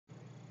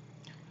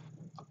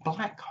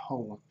black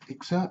hole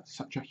exerts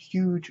such a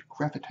huge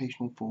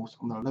gravitational force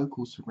on their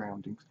local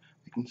surroundings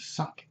they can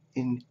suck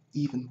in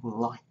even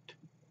light.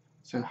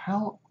 So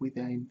how are we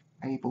then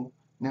able,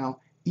 now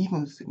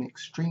even with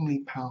extremely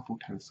powerful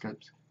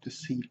telescopes, to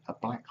see a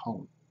black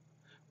hole?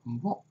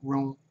 And what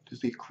role does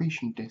the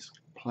accretion disk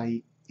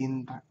play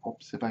in that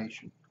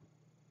observation?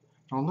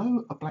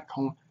 Although a black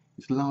hole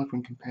is large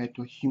when compared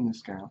to a human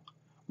scale,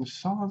 the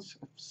size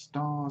of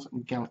stars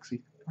and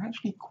galaxies are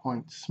actually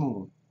quite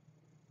small.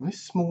 And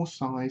this small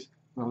size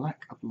and the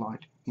lack of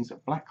light means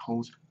that black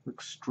holes are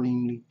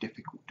extremely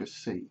difficult to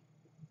see.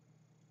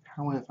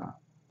 However,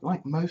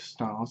 like most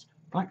stars,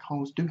 black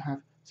holes do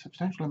have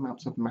substantial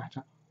amounts of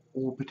matter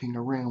orbiting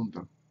around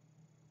them.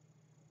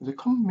 There's a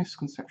common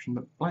misconception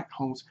that black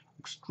holes are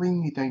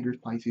extremely dangerous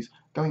places.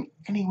 Going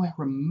anywhere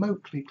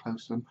remotely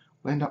close to them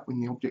will end up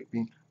with the object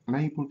being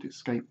unable to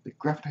escape the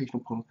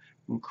gravitational pull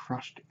and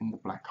crushed in the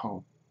black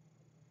hole.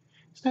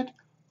 Instead,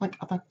 like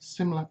other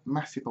similar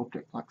massive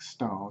objects like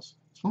stars,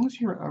 as long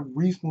as you're at a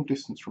reasonable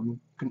distance from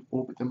them, you can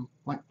orbit them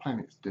like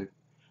planets do,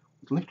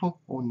 with little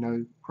or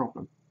no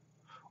problem.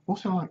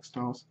 Also like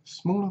stars, the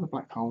smaller the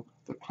black hole,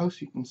 the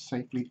closer you can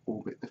safely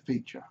orbit the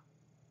feature.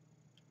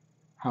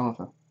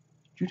 However,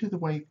 due to the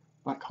way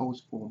black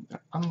holes form,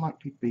 there are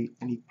unlikely to be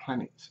any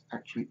planets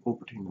actually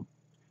orbiting them.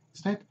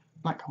 Instead,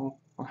 black hole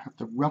will have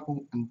the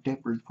rubble and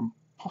debris from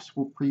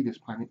possible previous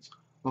planets,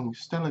 along with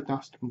stellar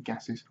dust and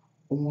gases,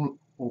 all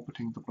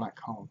orbiting the black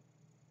hole.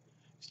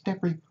 This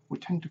debris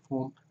would tend to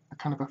form a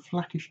kind of a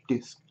flattish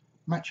disk,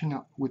 matching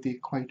up with the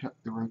equator of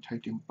the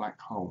rotating black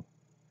hole.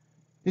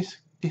 This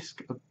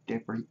disk of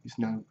debris is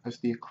known as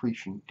the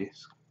accretion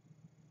disk.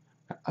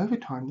 Now, over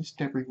time, this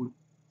debris would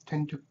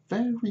tend to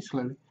very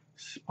slowly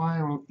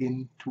spiral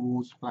in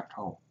towards the black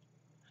hole.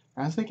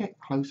 As they get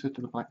closer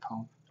to the black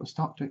hole, they'll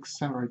start to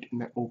accelerate in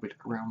their orbit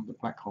around the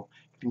black hole,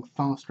 getting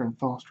faster and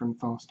faster and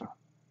faster.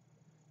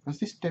 As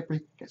this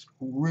debris gets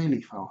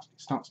really fast,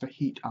 it starts to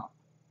heat up.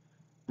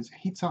 As it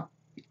heats up,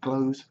 it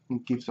glows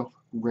and gives off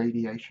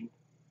radiation.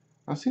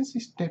 Now, since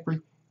this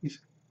debris is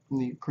from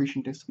the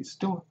accretion disk is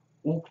still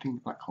orbiting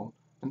the black hole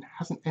and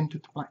hasn't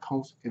entered the black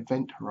hole's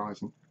event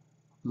horizon,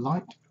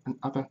 light and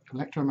other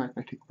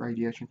electromagnetic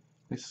radiation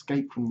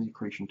escape from the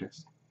accretion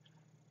disk.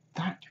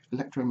 That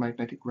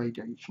electromagnetic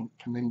radiation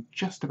can then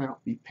just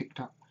about be picked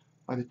up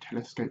by the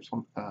telescopes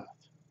on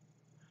Earth.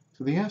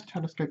 So the Earth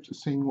telescopes are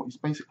seeing what is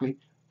basically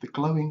the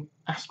glowing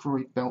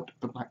asteroid belt of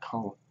the black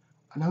hole,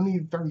 and only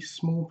a very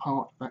small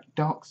part of that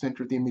dark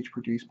centre of the image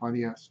produced by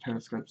the Earth's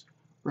telescopes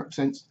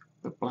represents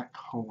the black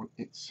hole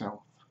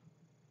itself.